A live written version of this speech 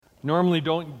Normally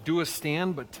don't do a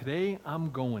stand, but today I'm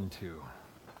going to.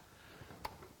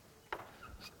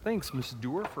 Thanks, Mrs.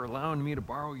 Dewar, for allowing me to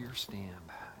borrow your stand.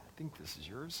 I think this is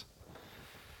yours.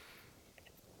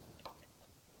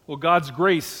 Well, God's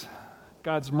grace,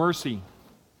 God's mercy,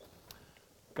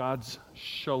 God's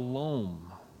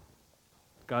shalom,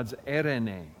 God's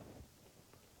erene,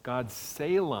 God's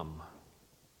Salem,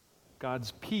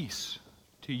 God's peace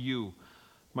to you,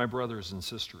 my brothers and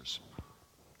sisters.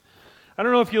 I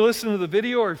don't know if you listened to the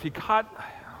video or if you caught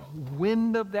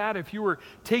wind of that, if you were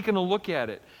taking a look at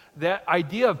it. That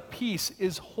idea of peace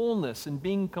is wholeness and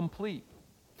being complete.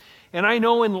 And I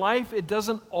know in life it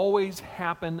doesn't always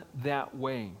happen that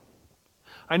way.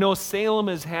 I know Salem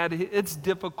has had its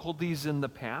difficulties in the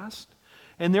past,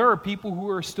 and there are people who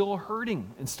are still hurting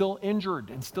and still injured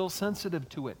and still sensitive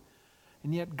to it.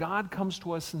 And yet God comes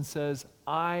to us and says,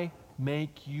 I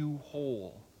make you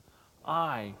whole.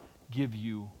 I give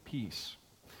you peace.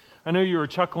 I know you were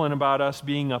chuckling about us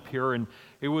being up here, and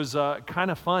it was kind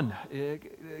of fun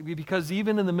because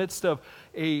even in the midst of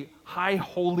a high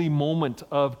holy moment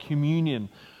of communion,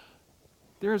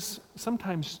 there's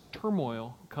sometimes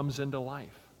turmoil comes into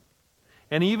life.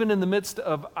 And even in the midst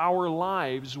of our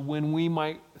lives, when we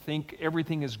might think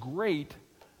everything is great,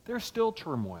 there's still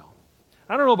turmoil.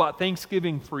 I don't know about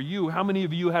Thanksgiving for you. How many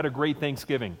of you had a great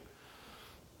Thanksgiving?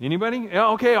 Anybody? Yeah,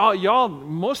 okay,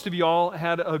 most of y'all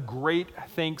had a great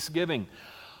Thanksgiving.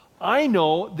 I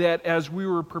know that as we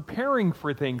were preparing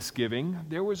for Thanksgiving,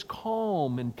 there was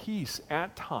calm and peace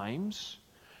at times.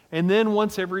 And then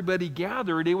once everybody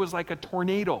gathered, it was like a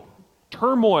tornado,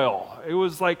 turmoil. It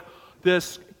was like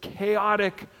this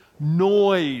chaotic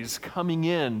noise coming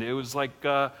in. It was like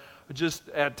just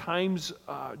at times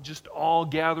just all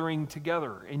gathering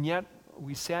together. And yet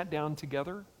we sat down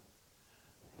together,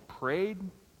 prayed,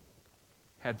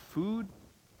 had food,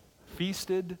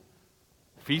 feasted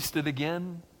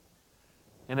again,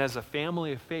 and as a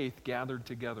family of faith gathered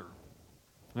together.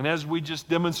 And as we just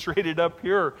demonstrated up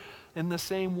here, in the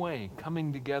same way,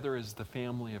 coming together as the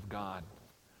family of God.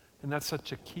 And that's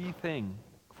such a key thing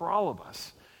for all of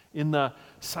us in the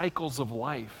cycles of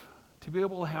life, to be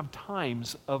able to have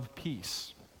times of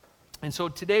peace. And so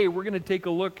today we're going to take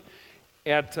a look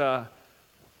at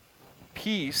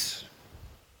peace.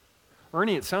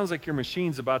 Ernie, it sounds like your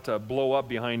machine's about to blow up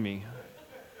behind me.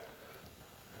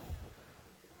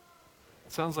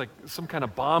 It sounds like some kind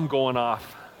of bomb going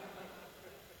off.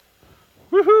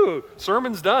 Woohoo!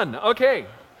 Sermon's done. Okay.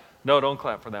 No, don't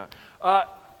clap for that.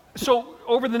 So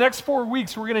over the next 4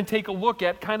 weeks, we're going to take a look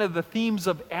at kind of the themes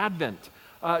of Advent.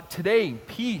 Today,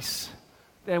 peace.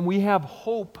 And we have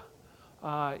hope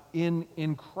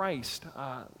in Christ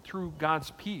through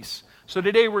God's peace. So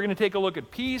today we're going to take a look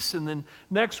at peace, and then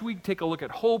next week take a look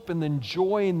at hope, and then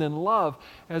joy, and then love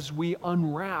as we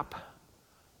unwrap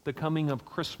the coming of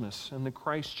Christmas and the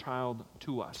Christ child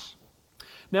to us.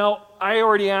 Now, I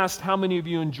already asked how many of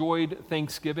you enjoyed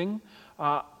Thanksgiving.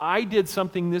 I did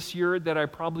something this year that I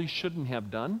probably shouldn't have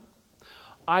done.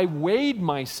 I weighed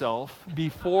myself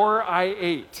before I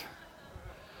ate.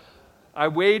 I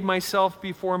weighed myself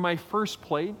before my first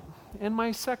plate and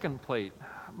my second plate.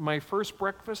 My first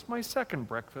breakfast, my second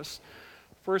breakfast.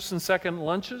 First and second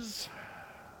lunches,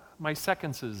 my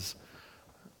seconds.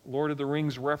 Lord of the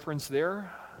Rings reference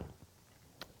there.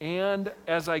 And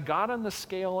as I got on the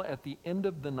scale at the end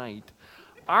of the night,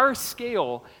 our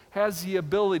scale has the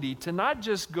ability to not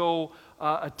just go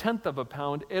a tenth of a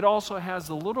pound, it also has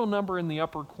a little number in the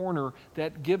upper corner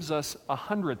that gives us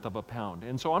 1/100 of a pound.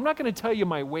 And so I'm not going to tell you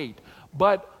my weight,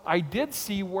 but I did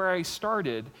see where I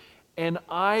started, and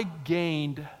I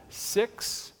gained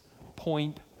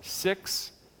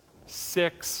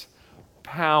 6.66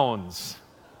 pounds.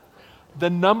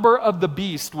 The number of the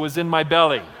beast was in my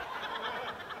belly.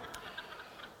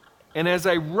 And as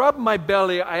I rubbed my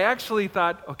belly, I actually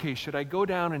thought, okay, should I go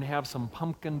down and have some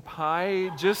pumpkin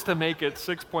pie just to make it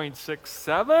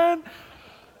 6.67?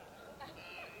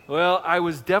 Well, I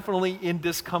was definitely in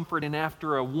discomfort, and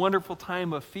after a wonderful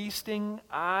time of feasting,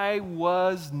 I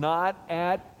was not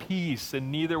at peace, and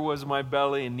neither was my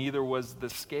belly, and neither was the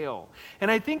scale.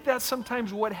 And I think that's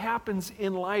sometimes what happens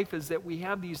in life, is that we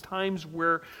have these times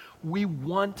where we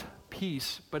want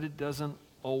peace, but it doesn't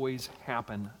always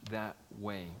happen that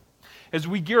way. As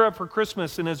we gear up for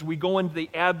Christmas and as we go into the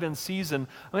Advent season,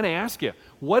 I'm going to ask you,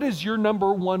 what is your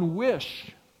number one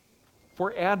wish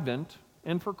for Advent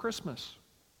and for Christmas?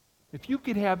 If you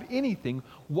could have anything,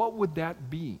 what would that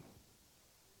be?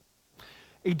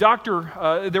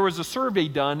 There was a survey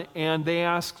done, and they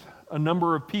asked a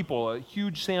number of people, a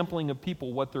huge sampling of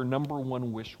people, what their number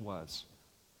one wish was.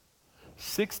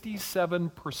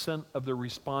 67% of the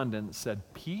respondents said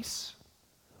peace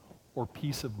or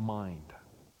peace of mind.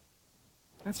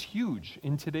 That's huge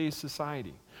in today's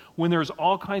society. When there's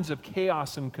all kinds of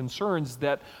chaos and concerns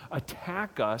that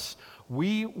attack us,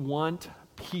 we want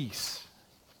peace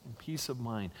and peace of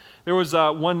mind. There was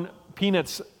one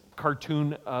Peanuts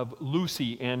cartoon of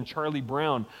Lucy and Charlie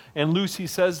Brown, and Lucy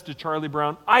says to Charlie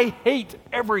Brown, "I hate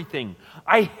everything.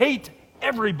 I hate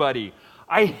everybody.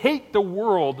 I hate the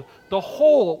world, the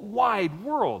whole wide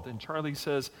world." And Charlie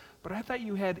says, "But I thought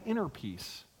you had inner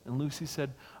peace." And Lucy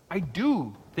said, "I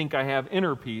do think I have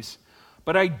inner peace,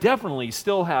 but I definitely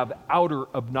still have outer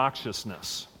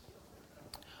obnoxiousness."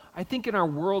 I think in our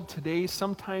world today,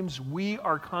 sometimes we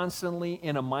are constantly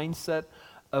in a mindset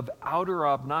of outer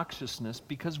obnoxiousness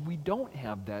because we don't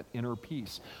have that inner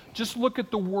peace. Just look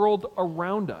at the world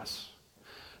around us.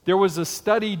 There was a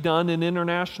study done, an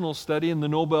international study, in the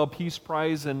Nobel Peace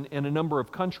Prize and a number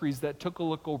of countries that took a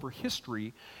look over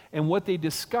history, and what they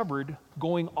discovered,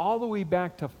 going all the way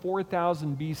back to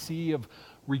 4000 BC of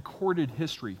recorded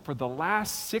history, for the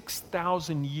last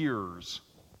 6,000 years,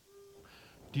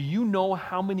 do you know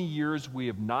how many years we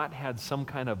have not had some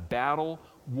kind of battle,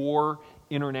 war,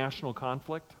 international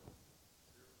conflict?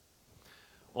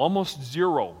 Almost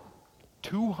zero.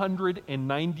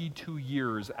 292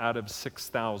 years out of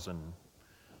 6,000.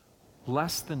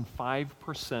 Less than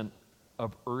 5%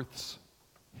 of Earth's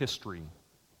history.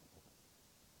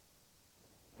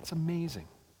 It's amazing.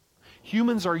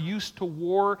 Humans are used to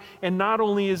war, and not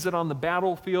only is it on the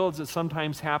battlefields, it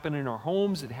sometimes happens in our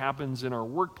homes, it happens in our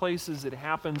workplaces, it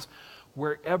happens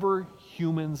wherever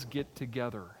humans get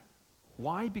together.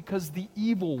 Why? Because the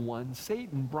evil one,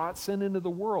 Satan, brought sin into the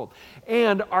world.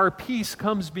 And our peace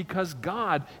comes because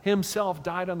God himself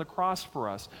died on the cross for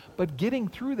us. But getting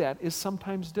through that is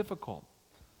sometimes difficult.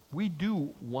 We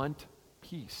do want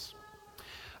peace.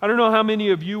 I don't know how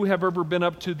many of you have ever been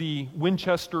up to the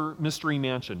Winchester Mystery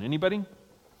Mansion. Anybody?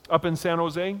 Up in San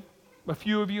Jose? A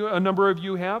few of you, a number of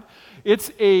you have.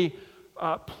 It's a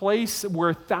place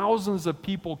where thousands of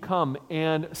people come,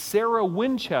 and Sarah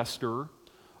Winchester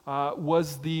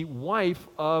was the wife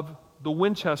of the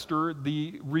Winchester,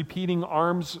 the repeating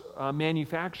arms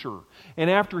manufacturer. And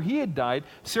after he had died,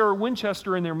 Sarah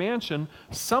Winchester in their mansion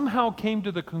somehow came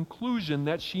to the conclusion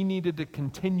that she needed to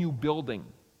continue building.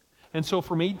 And so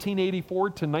from 1884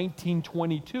 to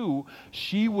 1922,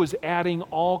 she was adding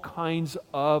all kinds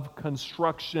of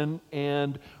construction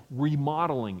and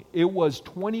remodeling. It was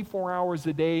 24 hours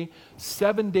a day,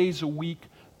 7 days a week,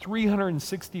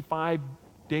 365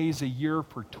 days a year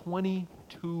for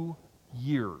 22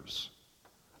 years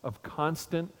of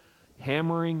constant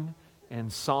hammering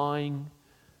and sawing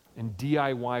and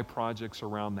DIY projects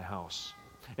around the house.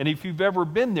 And if you've ever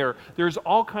been there, there's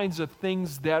all kinds of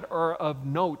things that are of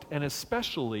note, and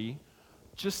especially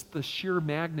just the sheer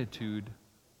magnitude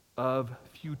of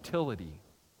futility.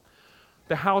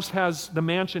 The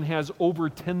mansion has over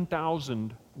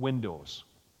 10,000 windows.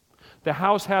 The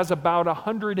house has about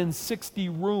 160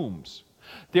 rooms.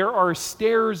 There are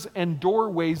stairs and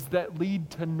doorways that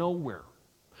lead to nowhere.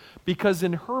 Because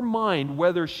in her mind,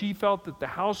 whether she felt that the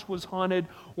house was haunted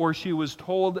or she was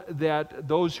told that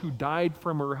those who died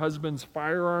from her husband's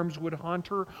firearms would haunt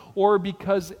her, or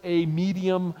because a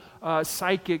medium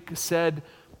psychic said,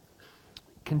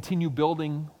 "Continue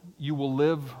building, you will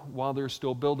live while they're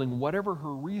still building," whatever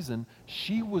her reason,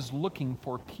 she was looking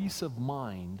for peace of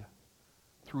mind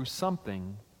through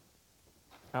something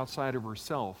outside of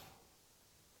herself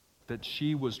that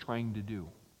she was trying to do.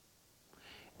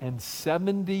 And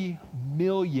 $70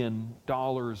 million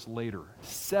later,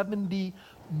 $70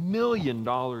 million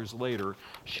later,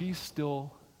 she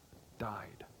still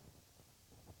died.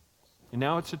 And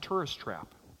now it's a tourist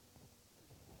trap.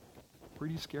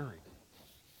 Pretty scary.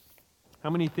 How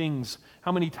many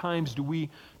times do we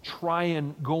try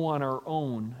and go on our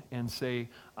own and say,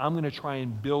 "I'm going to try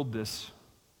and build this,"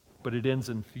 but it ends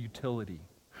in futility?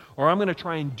 Or "I'm going to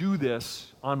try and do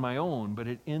this on my own," but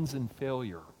it ends in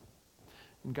failure.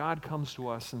 And God comes to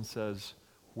us and says,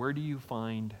 "Where do you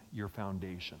find your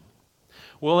foundation?"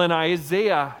 Well, in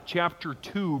Isaiah chapter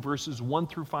 2, verses 1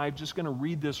 through 5, just going to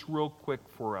read this real quick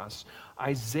for us.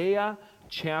 Isaiah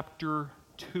chapter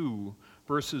 2,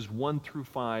 verses 1 through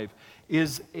 5,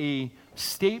 is a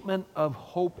statement of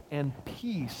hope and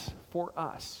peace for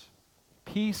us.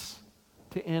 Peace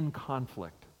to end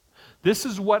conflict. This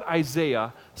is what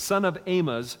Isaiah, son of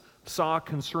Amos, saw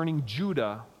concerning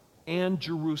Judah and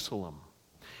Jerusalem.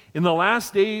 "In the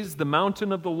last days, the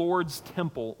mountain of the Lord's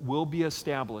temple will be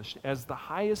established as the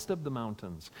highest of the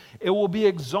mountains. It will be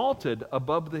exalted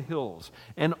above the hills,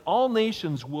 and all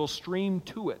nations will stream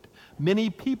to it. Many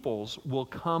peoples will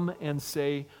come and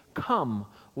say, 'Come,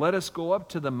 let us go up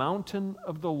to the mountain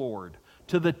of the Lord,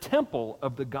 to the temple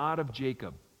of the God of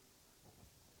Jacob.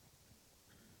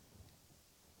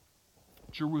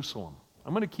 Jerusalem.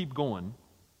 I'm going to keep going,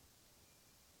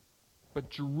 but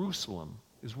Jerusalem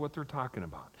is what they're talking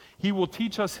about. He will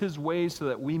teach us his ways so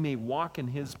that we may walk in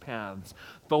his paths.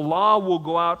 The law will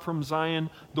go out from Zion,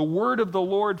 the word of the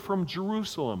Lord from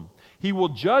Jerusalem. He will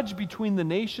judge between the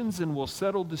nations and will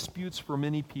settle disputes for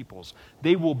many peoples.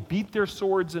 They will beat their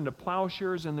swords into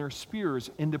plowshares and their spears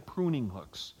into pruning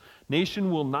hooks. Nation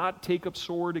will not take up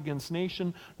sword against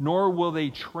nation, nor will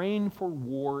they train for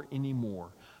war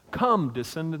anymore. Come,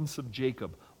 descendants of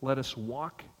Jacob, let us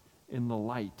walk in the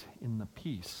light, in the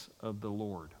peace of the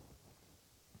Lord.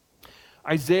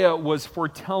 Isaiah was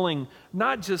foretelling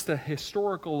not just a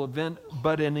historical event,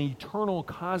 but an eternal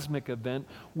cosmic event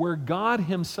where God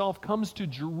himself comes to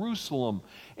Jerusalem.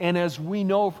 And as we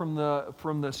know from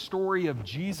the story of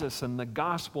Jesus and the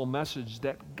gospel message,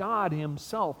 that God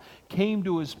himself came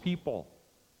to his people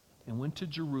and went to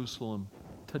Jerusalem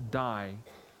to die,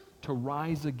 to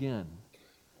rise again,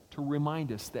 to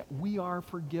remind us that we are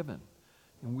forgiven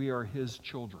and we are his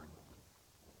children.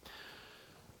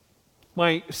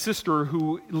 My sister,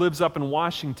 who lives up in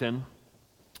Washington,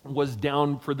 was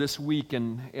down for this week,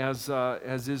 and as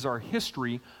is our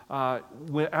history,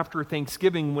 after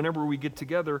Thanksgiving, whenever we get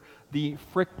together, the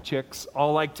Frick chicks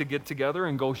all like to get together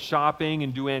and go shopping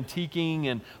and do antiquing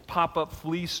and pop up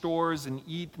flea stores and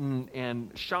eat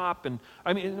and shop, and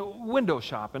window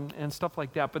shop and stuff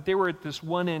like that. But they were at this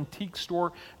one antique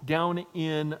store down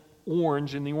in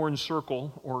Orange, in the Orange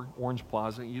Circle, or Orange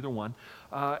Plaza, either one,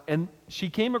 and she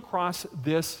came across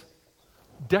this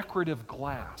decorative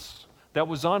glass that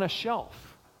was on a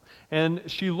shelf. And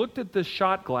she looked at this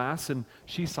shot glass and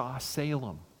she saw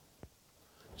Salem.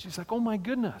 She's like, oh my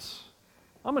goodness,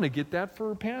 I'm going to get that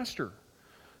for a pastor.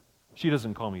 She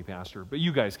doesn't call me pastor, but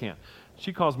you guys can.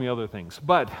 She calls me other things.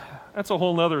 But that's a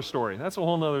whole nother story. That's a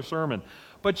whole nother sermon.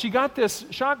 But she got this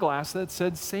shot glass that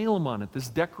said Salem on it, this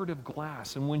decorative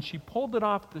glass. And when she pulled it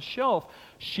off the shelf,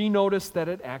 she noticed that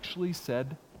it actually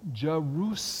said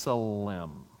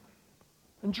Jerusalem.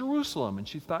 And Jerusalem. And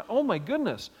she thought, oh my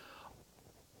goodness,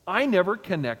 I never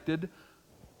connected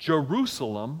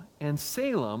Jerusalem and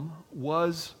Salem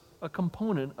was a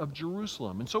component of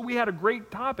Jerusalem. And so we had a great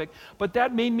topic, but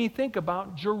that made me think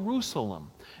about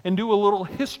Jerusalem and do a little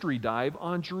history dive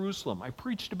on Jerusalem. I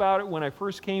preached about it when I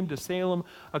first came to Salem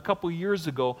a couple years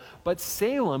ago, but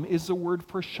Salem is the word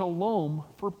for shalom,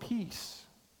 for peace.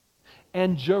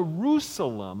 And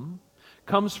Jerusalem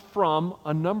comes from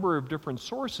a number of different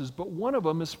sources, but one of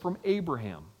them is from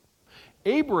Abraham.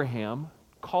 Abraham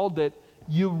called it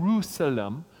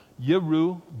Jerusalem,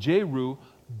 Jeru,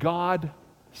 God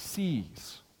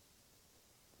sees.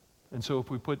 And so if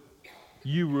we put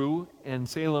Jeru and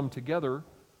Salem together,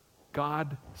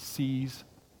 God sees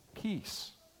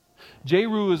peace.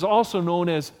 Jeru is also known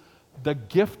as the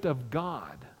gift of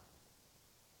God.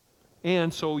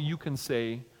 And so you can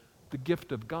say the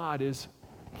gift of God is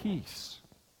peace.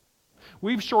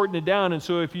 We've shortened it down, and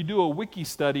so if you do a wiki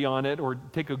study on it or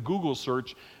take a Google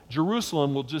search,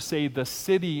 Jerusalem will just say the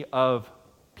city of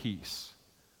peace.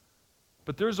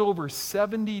 But there's over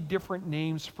 70 different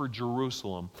names for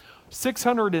Jerusalem.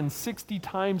 660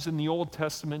 times in the Old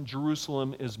Testament,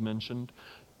 Jerusalem is mentioned.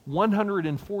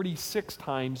 146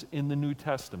 times in the New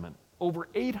Testament. Over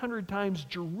 800 times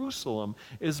Jerusalem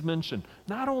is mentioned,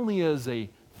 not only as a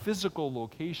physical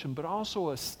location, but also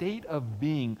a state of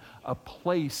being, a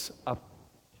place, a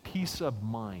peace of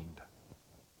mind.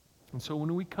 And so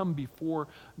when we come before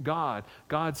God,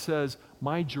 God says,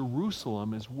 my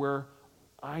Jerusalem is where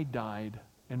I died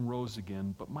and rose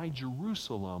again, but my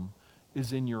Jerusalem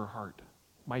is in your heart.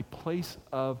 My place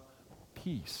of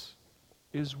peace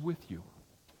is with you.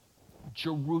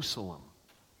 Jerusalem,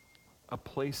 a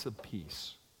place of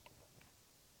peace.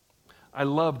 I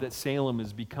love that Salem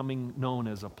is becoming known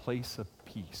as a place of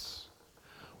peace,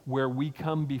 where we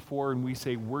come before and we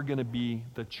say, we're going to be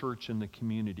the church in the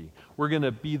community. We're going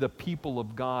to be the people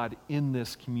of God in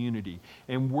this community.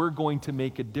 And we're going to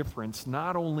make a difference,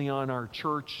 not only on our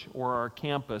church or our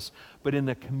campus, but in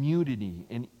the community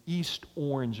in East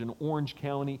Orange and Orange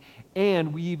County.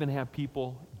 And we even have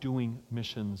people doing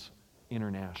missions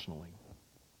internationally.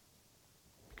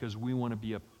 Because we want to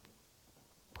be a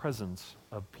presence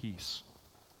of peace.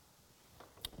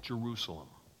 Jerusalem.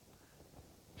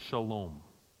 Shalom.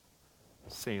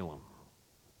 Salem.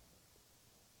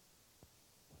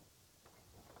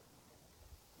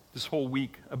 This whole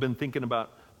week I've been thinking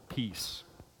about peace.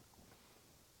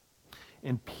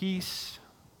 And peace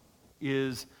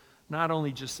is not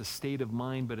only just a state of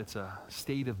mind, but it's a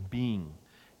state of being.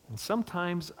 And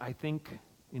sometimes I think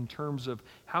in terms of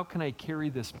how can I carry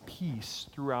this peace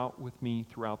with me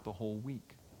throughout the whole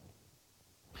week.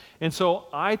 And so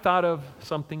I thought of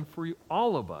something for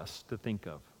all of us to think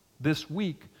of. This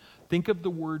week, think of the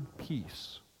word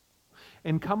peace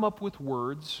and come up with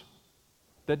words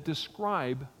that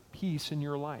describe peace in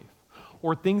your life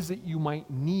or things that you might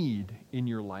need in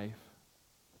your life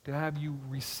to have you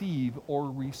receive or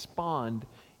respond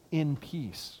in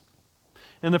peace.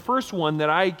 And the first one that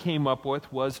I came up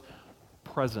with was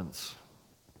presence.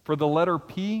 For the letter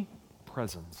P,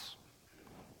 presence.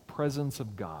 Presence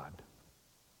of God.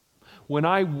 When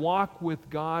I walk with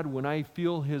God, when I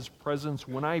feel His presence,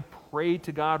 when I pray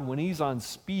to God, when He's on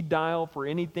speed dial for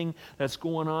anything that's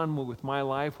going on with my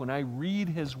life, when I read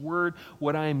His Word,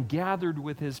 when I am gathered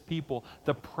with His people,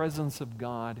 the presence of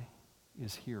God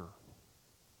is here.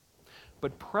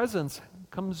 But presence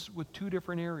comes with two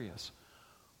different areas.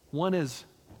 One is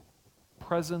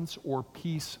presence or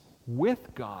peace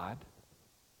with God,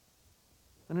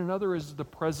 and another is the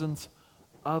presence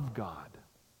of God.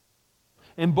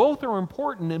 And both are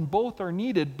important and both are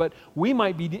needed, but we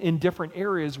might be in different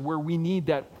areas where we need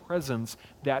that presence,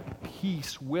 that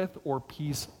peace with or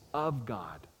peace of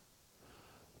God.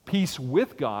 Peace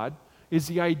with God is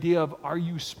the idea of, are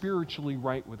you spiritually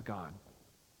right with God?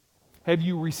 Have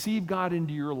you received God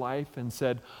into your life and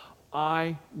said,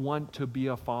 I want to be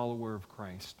a follower of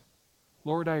Christ?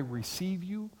 Lord, I receive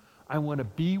you. I want to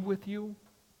be with you.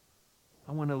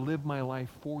 I want to live my life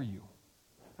for you.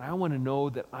 I want to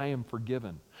know that I am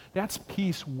forgiven. That's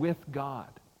peace with God.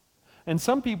 And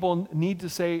some people need to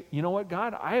say, you know what,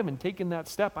 God, I haven't taken that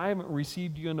step. I haven't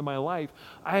received you into my life.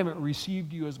 I haven't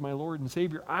received you as my Lord and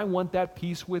Savior. I want that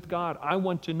peace with God. I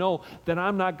want to know that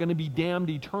I'm not going to be damned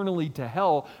eternally to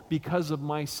hell because of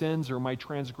my sins or my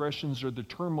transgressions or the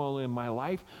turmoil in my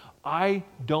life. I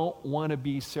don't want to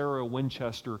be Sarah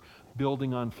Winchester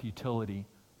building on futility.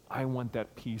 I want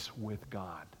that peace with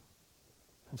God.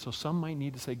 And so some might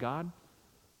need to say, God,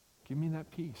 give me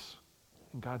that peace.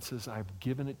 And God says, I've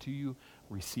given it to you.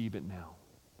 Receive it now.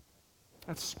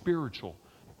 That's spiritual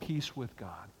peace with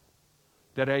God.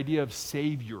 That idea of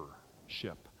saviorship,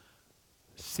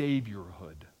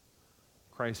 saviorhood.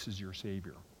 Christ is your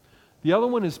Savior. The other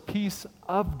one is peace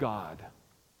of God.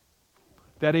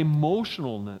 That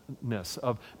emotionalness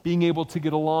of being able to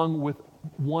get along with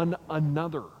one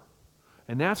another.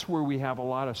 And that's where we have a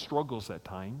lot of struggles at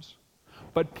times.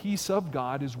 But peace of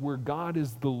God is where God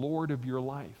is the Lord of your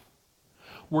life.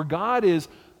 Where God is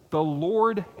the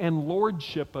Lord and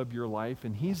Lordship of your life,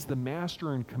 and He's the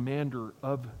master and commander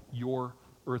of your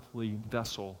earthly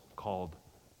vessel called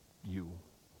you.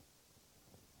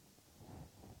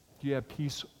 Do you have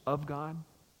peace of God?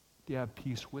 Do you have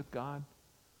peace with God?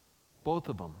 Both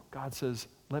of them. God says,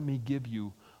 let me give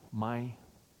you my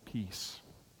peace.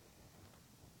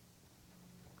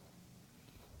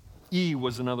 E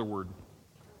was another word.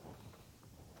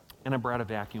 And I brought a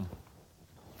vacuum.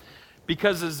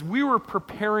 Because as we were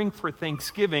preparing for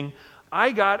Thanksgiving,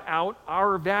 I got out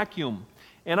our vacuum.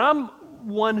 And I'm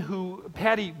one who,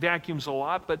 Patty vacuums a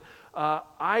lot, but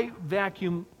I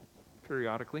vacuum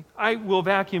periodically. I will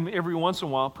vacuum every once in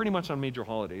a while, pretty much on major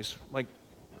holidays, like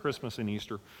Christmas and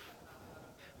Easter.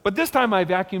 But this time I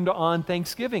vacuumed on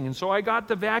Thanksgiving, and so I got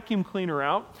the vacuum cleaner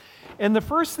out. And the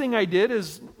first thing I did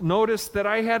is notice that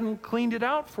I hadn't cleaned it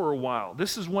out for a while.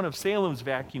 This is one of Salem's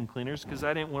vacuum cleaners because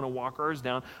I didn't want to walk ours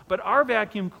down. But our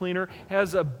vacuum cleaner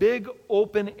has a big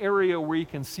open area where you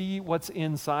can see what's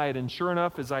inside. And sure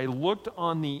enough, as I looked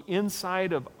on the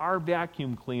inside of our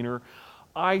vacuum cleaner,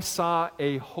 I saw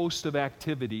a host of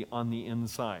activity on the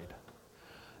inside.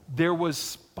 There was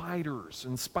spiders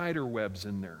and spider webs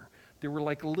in there. There were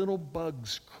like little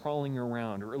bugs crawling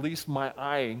around, or at least my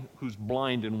eye, who's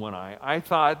blind in one eye, I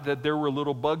thought that there were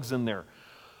little bugs in there.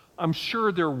 I'm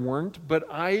sure there weren't,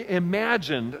 but I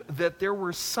imagined that there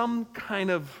were some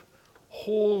kind of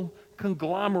whole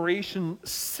conglomeration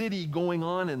city going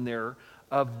on in there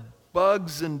of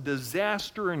bugs and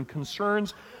disaster and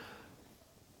concerns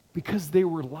because they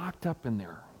were locked up in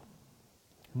there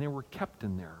and they were kept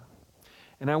in there.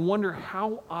 And I wonder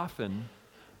how often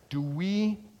do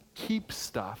we keep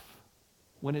stuff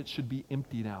when it should be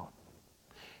emptied out?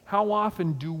 How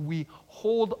often do we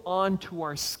hold on to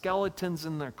our skeletons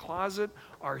in the closet,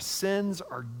 our sins,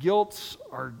 our guilts,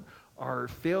 our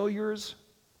failures,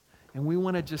 and we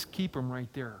want to just keep them right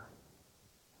there?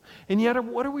 And yet,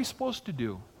 what are we supposed to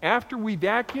do? After we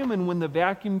vacuum and when the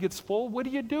vacuum gets full, what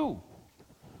do?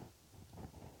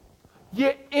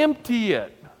 You empty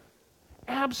it.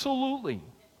 Absolutely.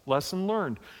 Lesson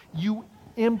learned. You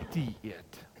empty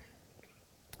it.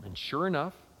 And sure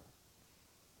enough,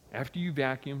 after you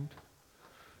vacuumed,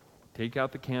 take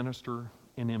out the canister,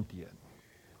 and empty it.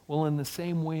 Well, in the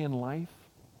same way in life,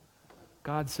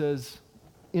 God says,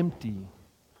 empty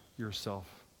yourself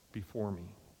before me.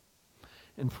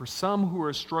 And for some who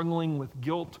are struggling with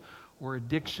guilt or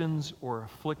addictions or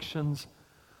afflictions,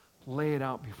 lay it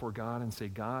out before God and say,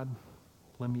 God,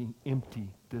 let me empty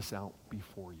this out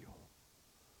before you.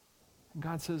 And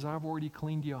God says, I've already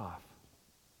cleaned you off.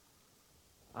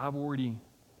 I've already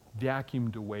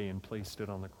vacuumed away and placed it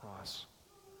on the cross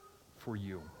for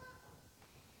you.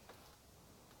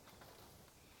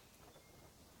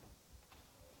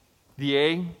 The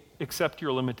A, accept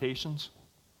your limitations.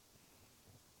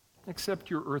 Accept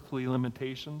your earthly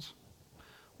limitations.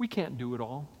 We can't do it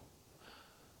all.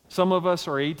 Some of us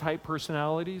are A-type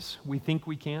personalities. We think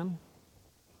we can.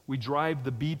 We drive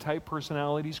the B-type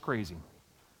personalities crazy.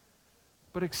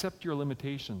 But accept your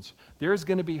limitations. There's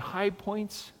going to be high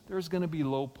points. There's going to be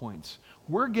low points.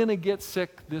 We're going to get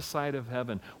sick this side of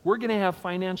heaven. We're going to have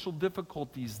financial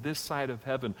difficulties this side of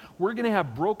heaven. We're going to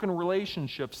have broken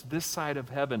relationships this side of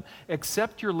heaven.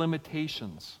 Accept your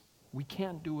limitations. We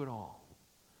can't do it all.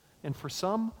 And for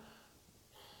some,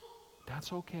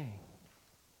 that's okay.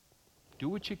 Do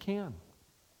what you can.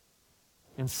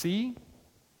 And see,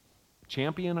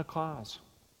 champion a cause.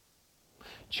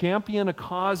 Champion a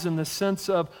cause in the sense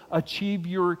of achieve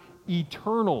your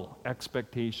eternal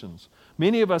expectations.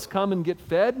 Many of us come and get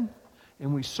fed,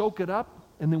 and we soak it up,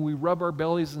 and then we rub our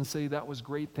bellies and say, that was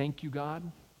great, thank you, God.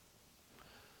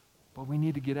 But we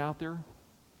need to get out there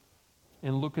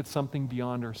and look at something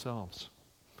beyond ourselves.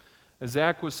 As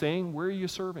Zach was saying, where are you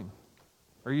serving?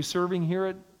 Are you serving here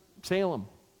at Salem?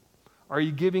 Are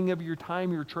you giving of your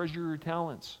time, your treasure, your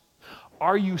talents?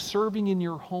 Are you serving in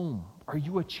your home? Are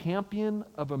you a champion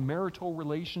of a marital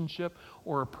relationship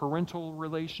or a parental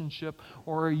relationship?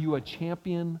 Or are you a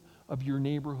champion of your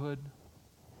neighborhood?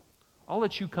 I'll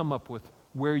let you come up with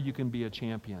where you can be a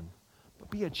champion. But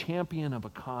be a champion of a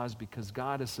cause, because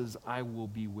God says, I will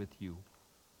be with you.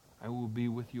 I will be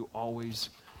with you always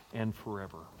and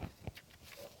forever.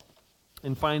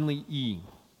 And finally, E.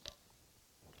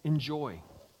 Enjoy.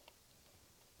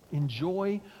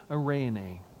 Enjoy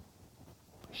Arene.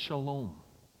 Shalom.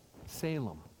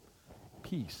 Salem.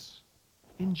 Peace.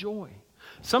 Enjoy.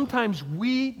 Sometimes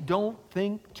we don't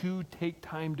think to take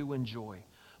time to enjoy.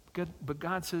 But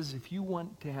God says, if you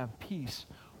want to have peace,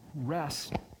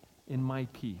 rest in my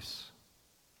peace.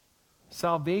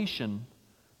 Salvation,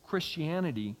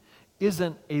 Christianity,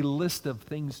 isn't a list of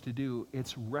things to do.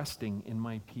 It's resting in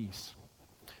my peace.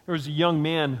 There was a young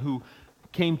man who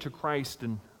came to Christ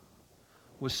and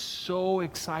was so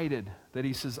excited that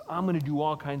he says, I'm going to do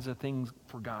all kinds of things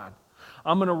for God.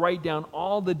 I'm going to write down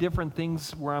all the different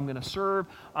things where I'm going to serve.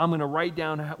 I'm going to write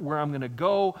down where I'm going to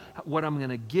go, what I'm going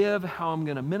to give, how I'm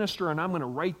going to minister, and I'm going to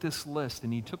write this list.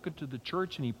 And he took it to the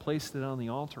church and he placed it on the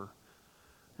altar.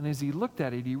 And as he looked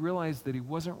at it, he realized that he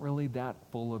wasn't really that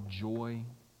full of joy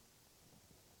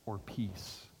or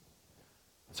peace.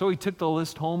 So he took the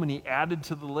list home and he added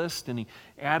to the list, and he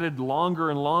added longer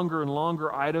and longer and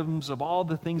longer items of all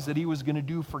the things that he was going to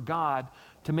do for God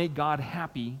to make God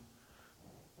happy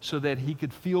so that he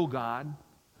could feel God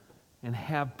and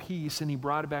have peace. And he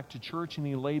brought it back to church and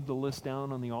he laid the list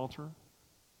down on the altar,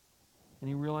 and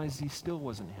he realized he still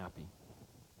wasn't happy.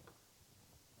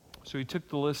 So he took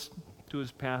the list to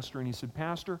his pastor and he said,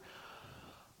 Pastor,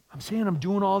 I'm saying I'm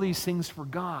doing all these things for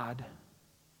God,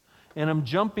 and I'm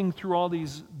jumping through all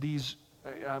these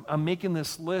I'm making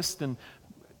this list and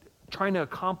trying to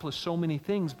accomplish so many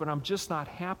things, but I'm just not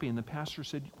happy. And the pastor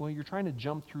said, well, you're trying to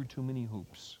jump through too many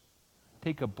hoops.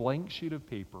 Take a blank sheet of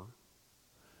paper,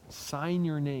 sign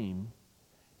your name,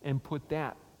 and put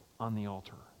that on the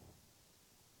altar.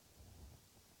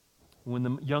 When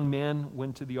the young man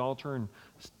went to the altar and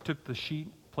took the sheet,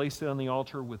 placed it on the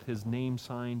altar with his name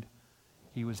signed,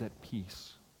 he was at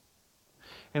peace.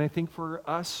 And I think for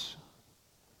us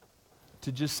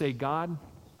to just say, God,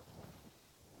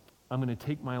 I'm going to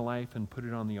take my life and put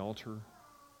it on the altar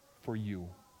for you,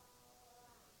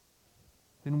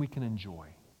 then we can enjoy.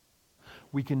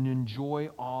 We can enjoy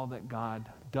all that God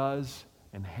does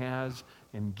and has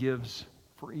and gives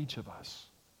for each of us.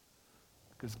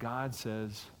 Because God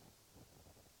says,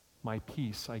 my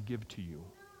peace I give to you.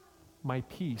 My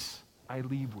peace I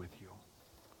leave with you.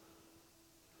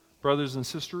 Brothers and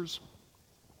sisters,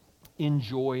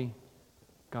 enjoy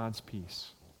God's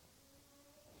peace.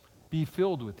 Be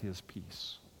filled with his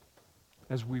peace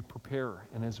as we prepare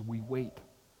and as we wait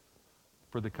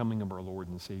for the coming of our Lord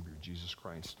and Savior, Jesus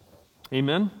Christ.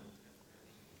 Amen?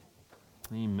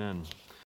 Amen.